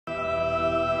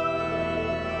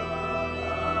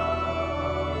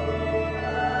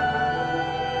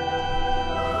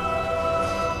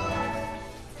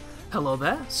Hello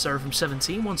there,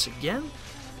 Seraphim17 once again.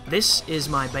 This is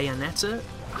my Bayonetta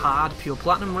hard pure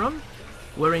platinum run.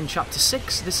 We're in chapter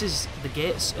 6, this is the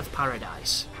Gates of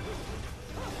Paradise.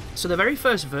 So the very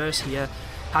first verse here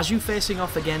has you facing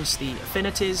off against the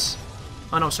affinities.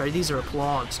 Oh no, sorry, these are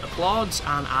applauds. Applauds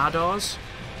and ardors.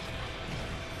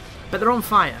 But they're on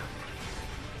fire.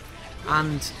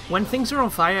 And when things are on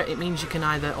fire, it means you can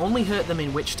either only hurt them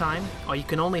in witch time, or you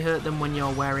can only hurt them when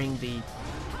you're wearing the...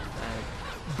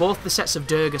 both the sets of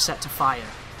Durg are set to fire.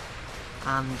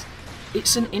 And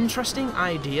it's an interesting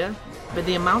idea, but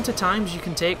the amount of times you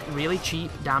can take really cheap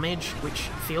damage, which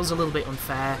feels a little bit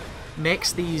unfair,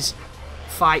 makes these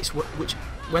fights, which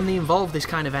when they involve this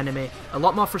kind of enemy, a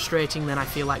lot more frustrating than I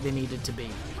feel like they needed to be.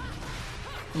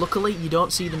 Luckily, you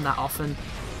don't see them that often,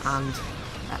 and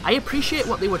I appreciate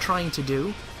what they were trying to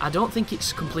do. I don't think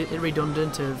it's completely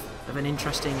redundant of an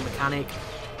interesting mechanic.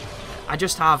 I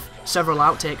just have several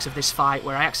outtakes of this fight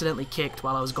where I accidentally kicked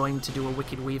while I was going to do a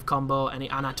Wicked Weave combo, and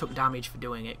I took damage for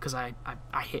doing it because I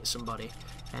hit somebody,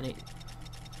 and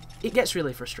it gets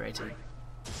really frustrating.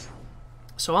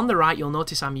 So on the right, you'll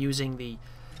notice I'm using the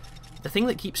thing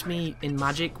that keeps me in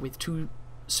magic with 2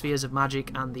 spheres of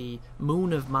magic and the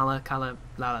Moon of Malakala.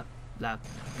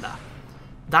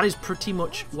 That is pretty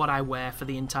much what I wear for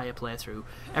the entire playthrough.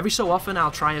 Every so often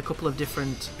I'll try a couple of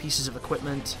different pieces of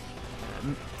equipment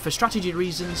for strategy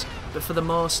reasons, but for the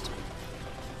most,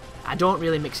 I don't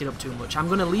really mix it up too much. I'm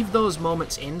going to leave those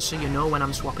moments in so you know when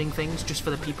I'm swapping things, just for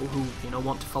the people who, you know,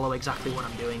 want to follow exactly what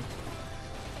I'm doing.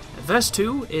 Verse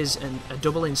 2 is a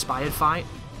double inspired fight.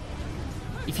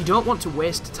 If you don't want to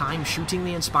waste time shooting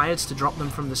the inspireds to drop them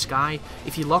from the sky,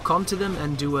 if you lock onto them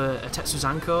and do a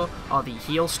Tetsuzanko or the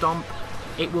heel stomp,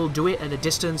 it will do it at a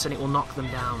distance and it will knock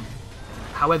them down.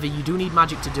 However, you do need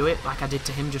magic to do it, like I did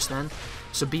to him just then,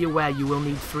 so be aware you will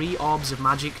need 3 orbs of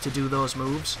magic to do those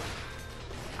moves.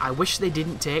 I wish they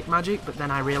didn't take magic, but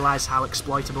then I realised how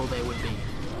exploitable they would be.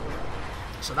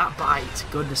 So that bite,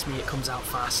 goodness me, it comes out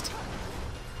fast.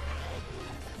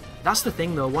 That's the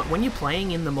thing though, when you're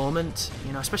playing in the moment,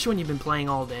 you know, especially when you've been playing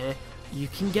all day, you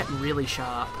can get really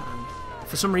sharp, and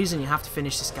for some reason you have to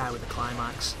finish this guy with a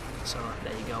climax. So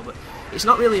there you go, but it's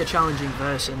not really a challenging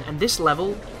verse, and this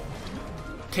level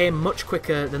came much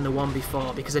quicker than the one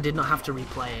before because I did not have to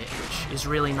replay it, which is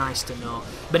really nice to know.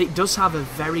 But it does have a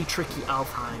very tricky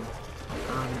Alfheim,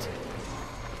 and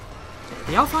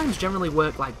the Alfheims generally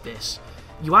work like this.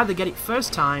 You either get it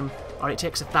first time, or it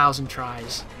takes 1,000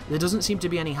 tries. There doesn't seem to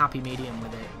be any happy medium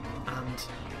with it, and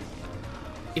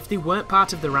if they weren't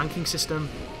part of the ranking system,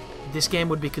 this game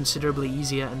would be considerably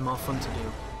easier and more fun to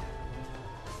do.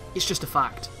 It's just a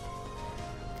fact.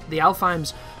 The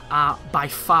Alfheims are by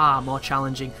far more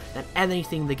challenging than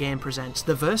anything the game presents.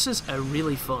 The verses are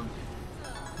really fun.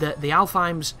 The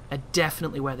Alfheims are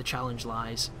definitely where the challenge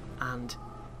lies, and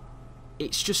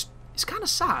it's kind of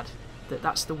sad that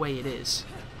that's the way it is.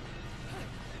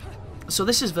 So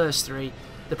this is verse 3.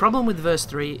 The problem with verse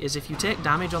 3 is if you take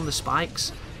damage on the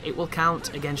spikes, it will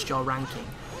count against your ranking,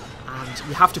 and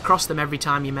you have to cross them every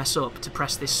time you mess up to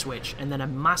press this switch, and then a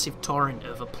massive torrent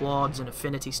of applauds and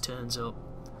affinities turns up.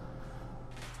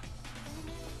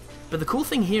 But the cool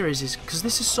thing here is because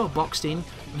this is so boxed in,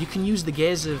 you can use the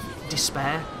Gaze of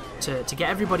Despair to get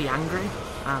everybody angry.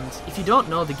 And if you don't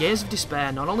know, the Gaze of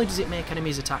Despair, not only does it make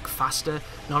enemies attack faster,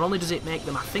 not only does it make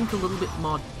them, I think, a little bit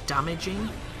more damaging.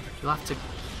 You'll have to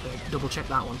double check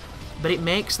that one. But it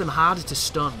makes them harder to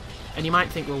stun. And you might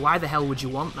think, well, why the hell would you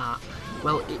want that?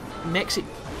 Well, it makes it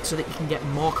so that you can get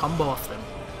more combo off them.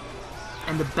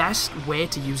 And the best way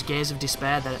to use Gaze of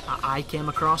Despair that I came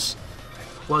across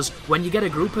was when you get a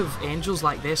group of angels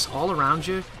like this all around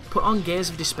you, put on Gaze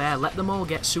of Despair, let them all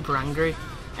get super angry,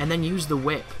 and then use the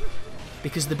whip.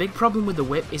 Because the big problem with the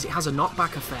whip is it has a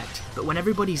knockback effect, but when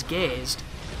everybody's gazed,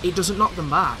 it doesn't knock them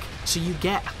back. So you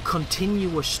get a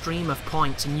continuous stream of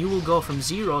points, and you will go from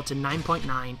 0 to 9.9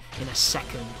 in a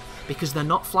second. Because they're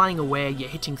not flying away, you're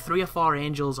hitting 3 or 4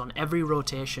 angels on every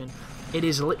rotation. It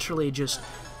is literally just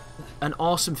an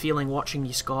awesome feeling watching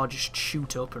your score just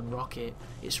shoot up and rocket.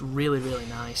 It's really, really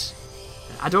nice.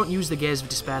 I don't use the Gaze of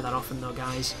Despair that often though,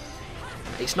 guys.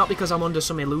 It's not because I'm under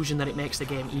some illusion that it makes the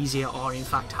game easier or in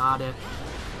fact harder,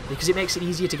 because it makes it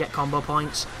easier to get combo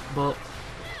points, but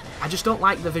I just don't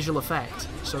like the visual effect,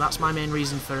 so that's my main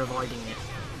reason for avoiding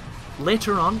it.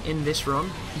 Later on in this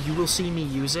run, you will see me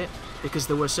use it, because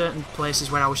there were certain places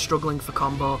where I was struggling for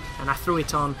combo, and I threw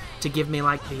it on to give me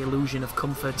like the illusion of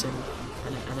comfort and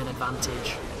an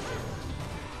advantage.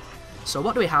 So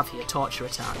what do we have here? Torture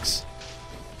attacks.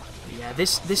 Yeah,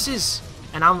 this is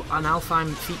an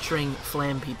Alfheim featuring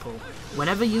flame people.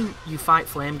 Whenever you fight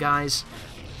flame guys,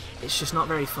 it's just not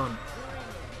very fun.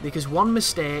 because one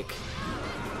mistake,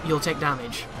 you'll take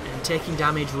damage, and taking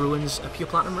damage ruins a pure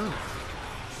platinum rune.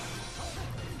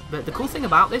 But the cool thing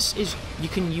about this is you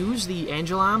can use the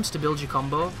angel arms to build your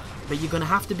combo, but you're going to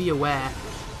have to be aware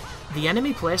the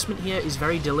enemy placement here is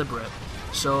very deliberate.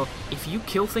 So if you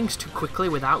kill things too quickly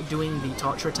without doing the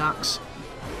torture attacks,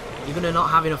 you're going to not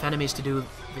have enough enemies to do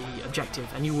the objective,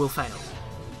 and you will fail.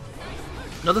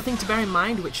 Another thing to bear in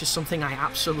mind, which is something I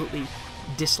absolutely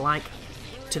dislike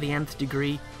to the nth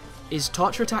degree, is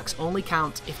torture attacks only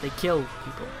count if they kill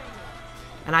people.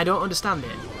 And I don't understand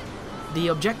it. The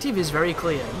objective is very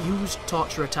clear, use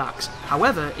torture attacks.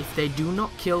 However, if they do not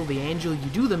kill the angel you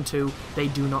do them to, they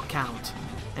do not count.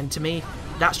 And to me,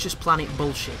 that's just planet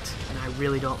bullshit, and I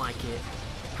really don't like it.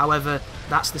 However,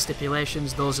 that's the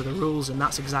stipulations, those are the rules, and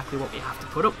that's exactly what we have to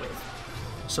put up with.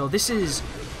 So this is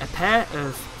a pair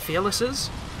of Fearlesses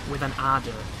with an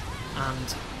Ardor,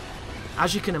 and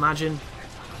as you can imagine,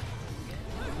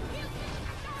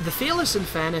 the Fearless and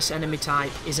Fairness enemy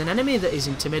type is an enemy that is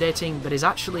intimidating, but is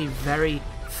actually very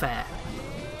fair.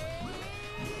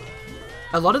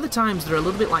 A lot of the times they're a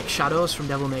little bit like Shadows from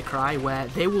Devil May Cry, where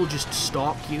they will just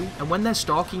stalk you, and when they're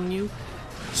stalking you,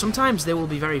 sometimes they will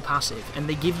be very passive, and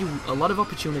they give you a lot of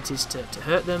opportunities to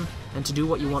hurt them and to do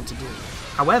what you want to do.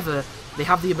 However, they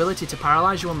have the ability to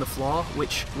paralyze you on the floor,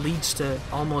 which leads to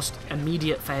almost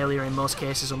immediate failure in most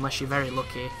cases unless you're very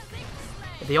lucky.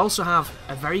 They also have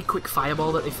a very quick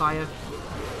fireball that they fire,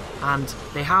 and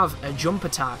they have a jump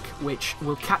attack which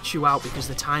will catch you out because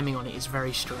the timing on it is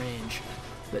very strange.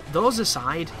 But those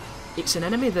aside, it's an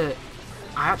enemy that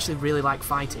I actually really like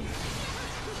fighting.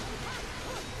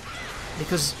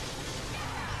 Because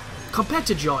compared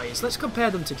to Joys, let's compare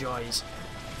them to Joys.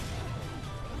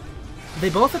 They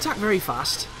both attack very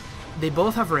fast, they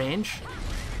both have range,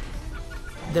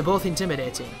 they're both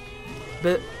intimidating.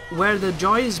 But where the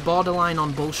Joy is borderline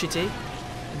on bullshitty,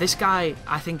 this guy,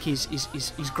 I think, is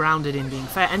grounded in being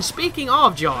fair. And speaking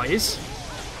of Joys,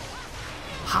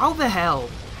 how the hell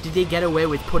did they get away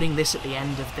with putting this at the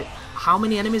end of the... How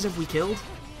many enemies have we killed?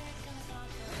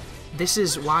 This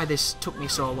is why this took me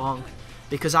so long.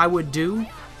 Because I would do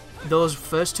those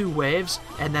first two waves,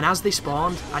 and then as they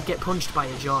spawned, I'd get punched by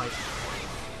a Joy.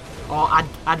 Or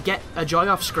I'd get a Joy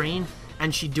off screen,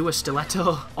 and she'd do a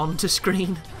stiletto onto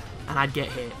screen, and I'd get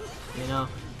hit, you know?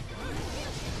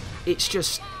 It's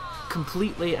just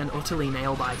completely and utterly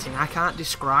nail-biting. I can't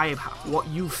describe what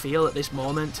you feel at this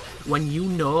moment when you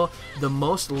know the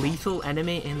most lethal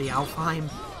enemy in the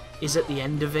Alfheim is at the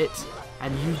end of it,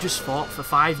 and you just fought for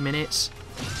 5 minutes,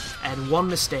 and one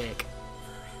mistake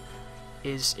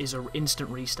is an instant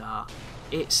restart.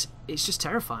 It's just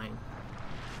terrifying.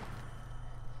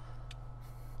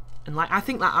 And like, I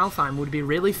think that Alfheim would be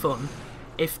really fun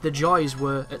if the Joys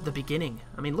were at the beginning.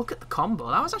 I mean, look at the combo.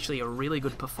 That was actually a really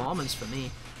good performance for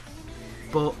me.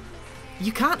 But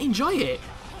you can't enjoy it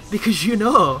because you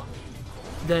know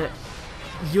that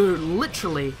you're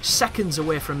literally seconds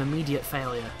away from immediate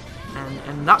failure.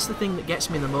 And that's the thing that gets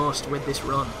me the most with this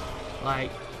run.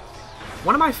 Like,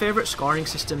 one of my favourite scoring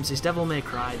systems is Devil May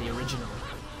Cry, the original.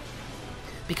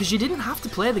 Because you didn't have to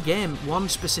play the game one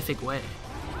specific way.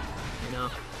 You know?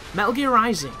 Metal Gear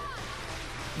Rising.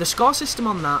 The score system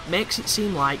on that makes it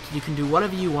seem like you can do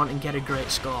whatever you want and get a great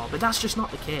score, but that's just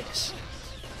not the case.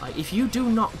 Like, if you do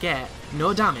not get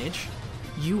no damage,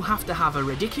 you have to have a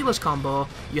ridiculous combo,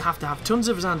 you have to have tons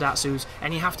of Zandatsus,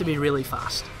 and you have to be really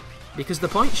fast. Because the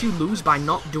points you lose by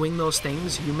not doing those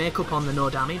things, you make up on the no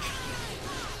damage.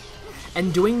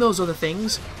 And doing those other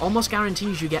things almost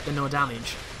guarantees you get the no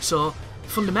damage. So,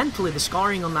 fundamentally, the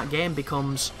scoring on that game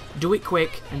becomes, do it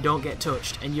quick and don't get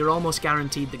touched, and you're almost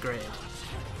guaranteed the grade.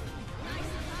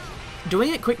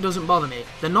 Doing it quick doesn't bother me,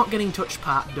 the not getting touched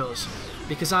part does.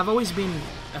 Because I've always been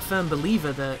a firm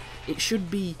believer that you should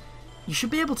be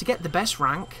able to get the best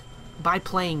rank by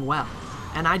playing well.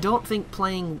 And I don't think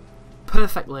playing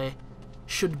perfectly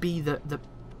should be the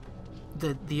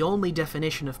only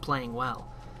definition of playing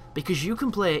well. Because you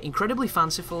can play incredibly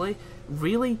fancifully,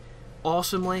 really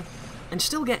awesomely, and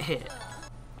still get hit.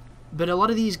 But a lot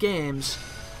of these games,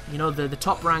 you know, the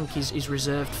top rank is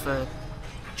reserved for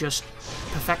just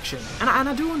perfection. And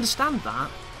I do understand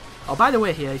that. Oh, by the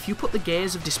way here, if you put the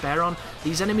Gaze of Despair on,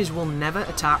 these enemies will never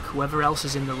attack whoever else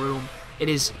is in the room. It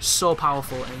is so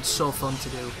powerful and so fun to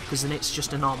do, because then it's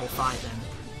just a normal fight then.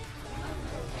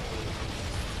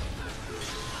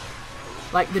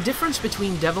 Like, the difference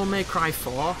between Devil May Cry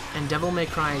 4 and Devil May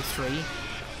Cry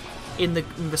 3 in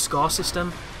the score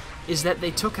system is that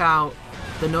they took out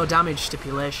the no damage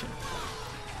stipulation.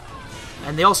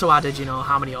 And they also added, you know,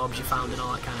 how many orbs you found and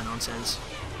all that kind of nonsense.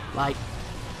 Like,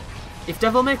 if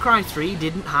Devil May Cry 3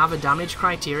 didn't have a damage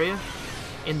criteria,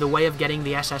 in the way of getting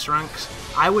the SS ranks,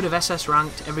 I would have SS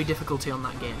ranked every difficulty on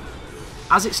that game.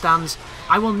 As it stands,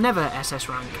 I will never SS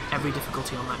rank every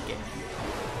difficulty on that game.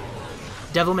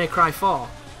 Devil May Cry 4,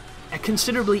 a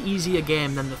considerably easier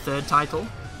game than the third title,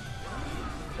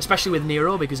 especially with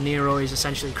Nero, because Nero is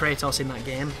essentially Kratos in that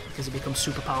game, because he becomes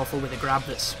super powerful with a grab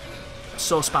that's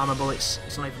so spammable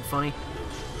it's not even funny.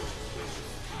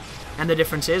 And the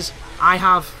difference is, I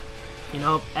have, you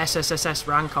know, SSSS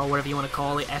rank, or whatever you want to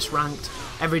call it, S ranked,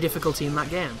 every difficulty in that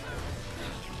game.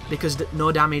 Because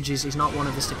no damage is not one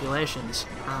of the stipulations,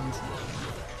 and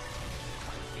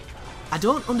I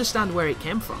don't understand where it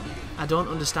came from. I don't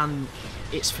understand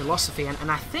its philosophy,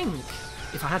 and I think,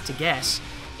 if I had to guess,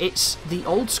 it's the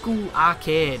old school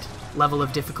arcade level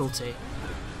of difficulty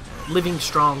living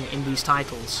strong in these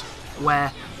titles,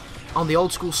 where on the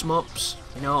old school shmups,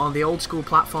 you know, on the old school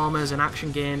platformers and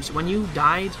action games, when you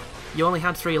died, you only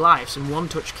had 3 lives and 1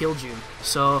 touch killed you.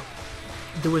 So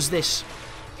there was this,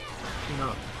 you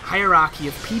know, hierarchy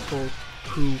of people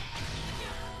who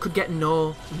could get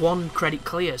no 1 credit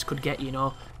clears, could get, you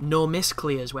know, no miss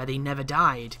clears where they never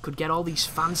died, could get all these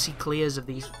fancy clears of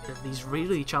these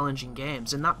really challenging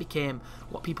games, and that became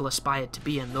what people aspired to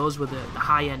be, and those were the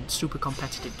high-end, super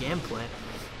competitive gameplay.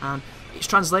 And it's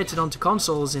translated onto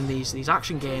consoles in these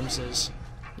action games as,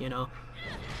 you know,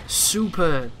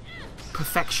 super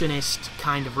perfectionist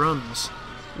kind of runs,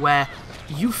 where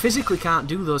you physically can't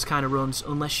do those kind of runs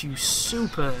unless you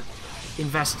super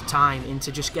invest time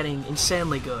into just getting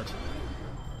insanely good.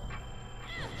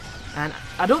 And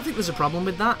I don't think there's a problem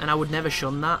with that, and I would never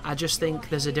shun that. I just think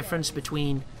there's a difference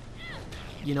between,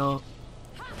 you know,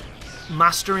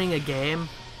 mastering a game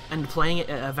and playing it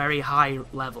at a very high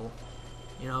level.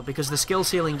 You know, because the skill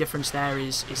ceiling difference there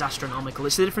is astronomical.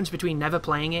 It's the difference between never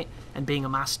playing it and being a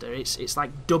master. It's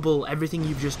like double everything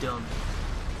you've just done.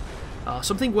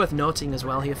 Something worth noting as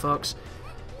well here, folks.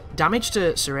 Damage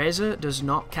to Cereza does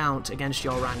not count against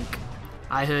your rank.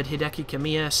 I heard Hideki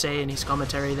Kamiya say in his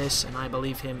commentary this, and I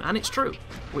believe him, and it's true,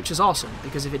 which is awesome,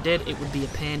 because if it did, it would be a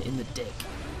pain in the dick,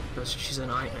 because she's a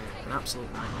nightmare, an absolute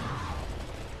nightmare.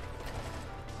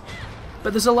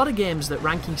 But there's a lot of games that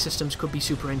ranking systems could be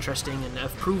super interesting and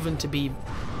have proven to be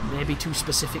maybe too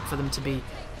specific for them to be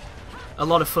a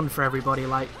lot of fun for everybody,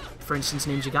 like, for instance,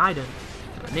 Ninja Gaiden.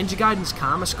 Ninja Gaiden's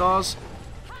karma scores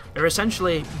are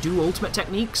essentially do ultimate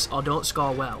techniques or don't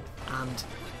score well, and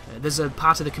there's a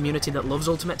part of the community that loves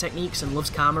ultimate techniques and loves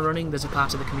karma running, there's a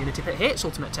part of the community that hates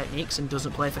ultimate techniques and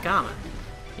doesn't play for karma.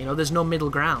 You know, there's no middle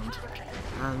ground.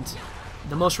 And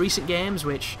the most recent games,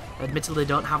 which admittedly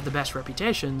don't have the best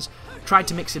reputations, tried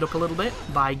to mix it up a little bit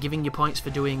by giving you points for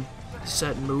doing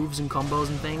certain moves and combos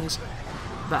and things.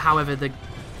 But however,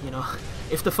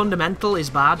 if the fundamental is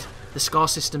bad, the score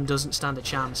system doesn't stand a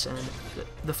chance, and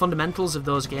the fundamentals of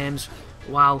those games,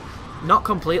 while not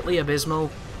completely abysmal,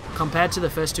 compared to the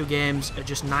first 2 games, are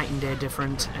just night and day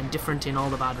different, and different in all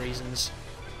the bad reasons.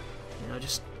 You know,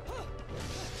 just...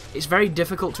 It's very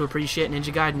difficult to appreciate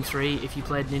Ninja Gaiden 3 if you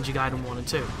played Ninja Gaiden 1 and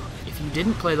 2. If you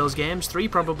didn't play those games, 3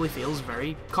 probably feels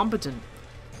very competent.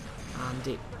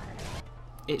 And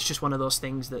it's just one of those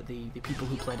things that the people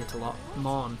who played it a lot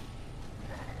mourn.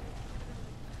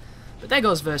 But there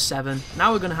goes verse 7.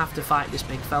 Now we're going to have to fight this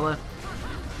big fella.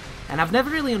 And I've never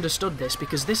really understood this,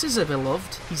 because this is a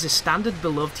beloved. He's a standard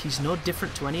beloved. He's no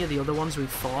different to any of the other ones we've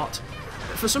fought.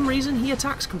 But for some reason, he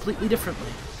attacks completely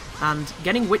differently. And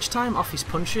getting witch time off his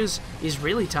punches is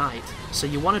really tight, so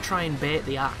you want to try and bait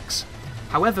the axe.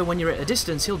 However, when you're at a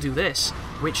distance, he'll do this,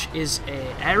 which is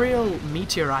an aerial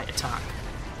meteorite attack.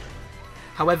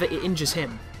 However, it injures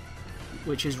him,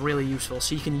 which is really useful,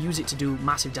 so you can use it to do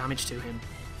massive damage to him.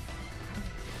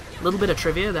 A little bit of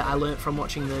trivia that I learnt from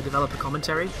watching the developer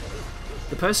commentary.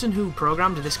 The person who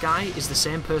programmed this guy is the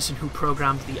same person who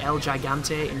programmed the El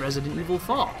Gigante in Resident Evil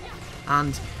 4.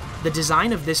 And the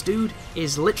design of this dude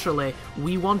is literally,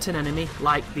 we want an enemy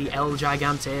like the El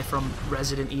Gigante from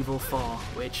Resident Evil 4,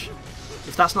 which,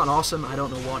 if that's not awesome, I don't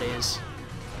know what is.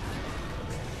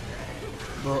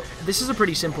 But this is a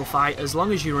pretty simple fight, as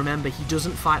long as you remember he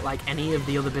doesn't fight like any of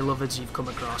the other beloveds you've come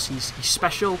across. He's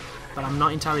special, but I'm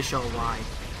not entirely sure why.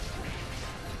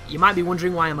 You might be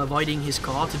wondering why I'm avoiding his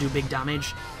core to do big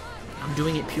damage. I'm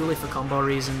doing it purely for combo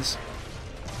reasons.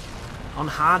 On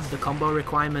hard, the combo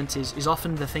requirement is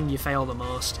often the thing you fail the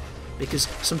most, because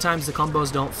sometimes the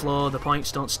combos don't flow, the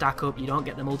points don't stack up, you don't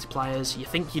get the multipliers, you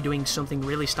think you're doing something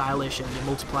really stylish and your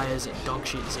multipliers at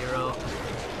dogshit 0,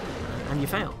 and you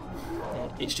fail.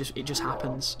 It just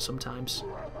happens sometimes.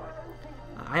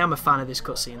 I am a fan of this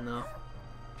cutscene though.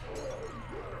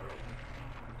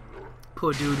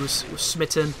 Poor dude was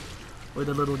smitten with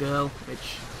a little girl,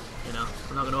 which You know,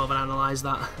 I'm not going to overanalyze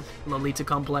that Lolita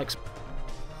complex.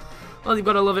 Well, you've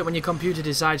got to love it when your computer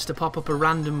decides to pop up a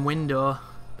random window,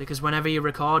 because whenever you're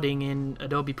recording in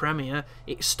Adobe Premiere,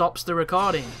 it stops the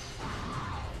recording.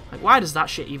 Like, why does that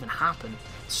shit even happen?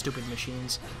 Stupid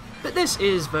machines. But this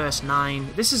is verse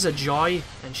 9. This is a Joy,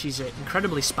 and she's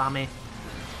incredibly spammy.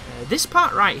 This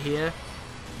part right here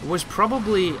was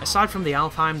probably, aside from the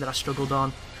Alfheim that I struggled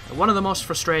on, one of the most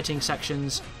frustrating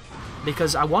sections,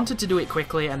 because I wanted to do it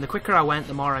quickly, and the quicker I went,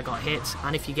 the more I got hit,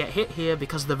 and if you get hit here,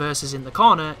 because the verse is in the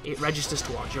corner, it registers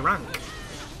towards your rank.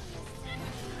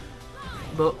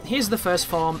 But here's the first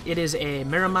form. It is a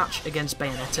mirror match against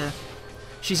Bayonetta.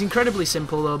 She's incredibly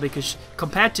simple though, because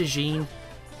compared to Jean,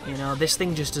 you know, this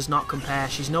thing just does not compare.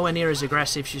 She's nowhere near as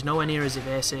aggressive, she's nowhere near as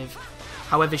evasive.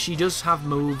 However, she does have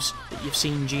moves that you've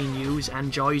seen Jean use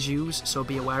and Joy's use, so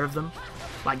be aware of them.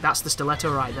 Like, that's the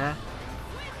stiletto right there.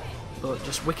 But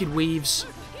just wicked weaves,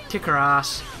 kick her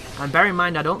ass, and bear in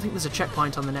mind I don't think there's a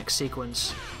checkpoint on the next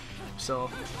sequence.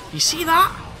 So, you see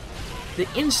that? The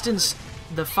instant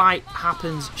the fight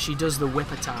happens, she does the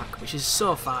whip attack, which is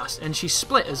so fast, and she's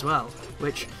split as well,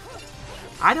 which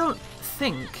I don't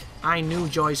think I knew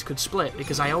Joys could split,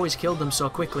 because I always killed them so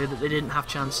quickly that they didn't have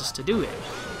chances to do it.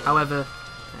 However,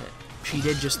 she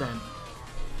did just then.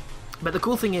 But the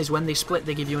cool thing is, when they split,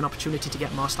 they give you an opportunity to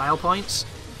get more style points.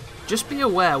 Just be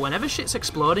aware, whenever shit's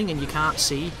exploding and you can't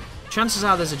see, chances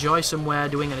are there's a Joy somewhere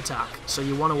doing an attack, so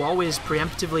you want to always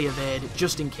preemptively evade,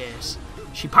 just in case.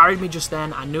 She parried me just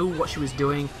then, I knew what she was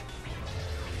doing.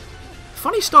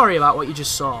 Funny story about what you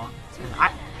just saw.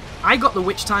 I got the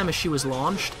witch time as she was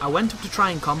launched. I went up to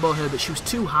try and combo her, but she was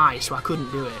too high, so I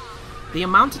couldn't do it. The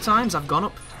amount of times I've gone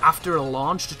up after a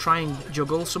launch to try and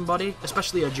juggle somebody,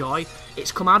 especially a Joy,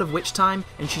 it's come out of witch time,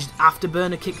 and she's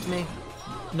afterburner kicked me.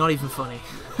 Not even funny.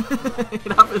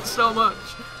 It happens so much.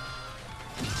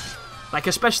 Like,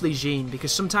 especially Jean,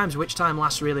 because sometimes witch time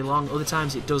lasts really long, other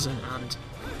times it doesn't, and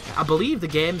I believe the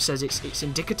game says it's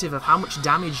indicative of how much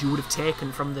damage you would have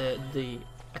taken from the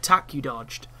attack you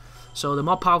dodged. So the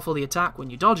more powerful the attack, when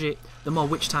you dodge it, the more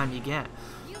witch time you get.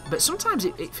 But sometimes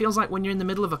it feels like when you're in the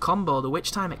middle of a combo, the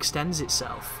witch time extends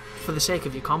itself for the sake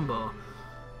of your combo.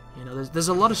 You know, there's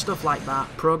a lot of stuff like that,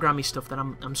 programmy stuff, that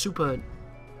I'm super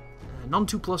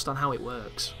non-too-plussed on how it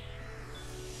works.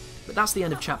 But that's the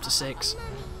end of Chapter 6.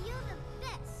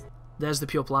 There's the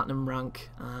Pure Platinum rank,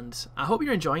 and I hope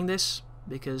you're enjoying this,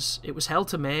 because it was hell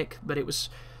to make, but it was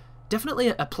definitely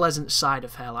a pleasant side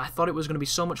of hell. I thought it was going to be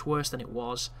so much worse than it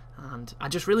was, and I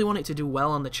just really want it to do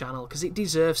well on the channel, because it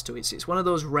deserves to. It's one of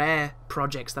those rare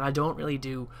projects that I don't really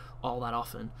do all that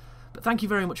often. But thank you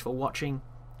very much for watching,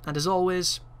 and as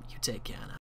always, you take care now.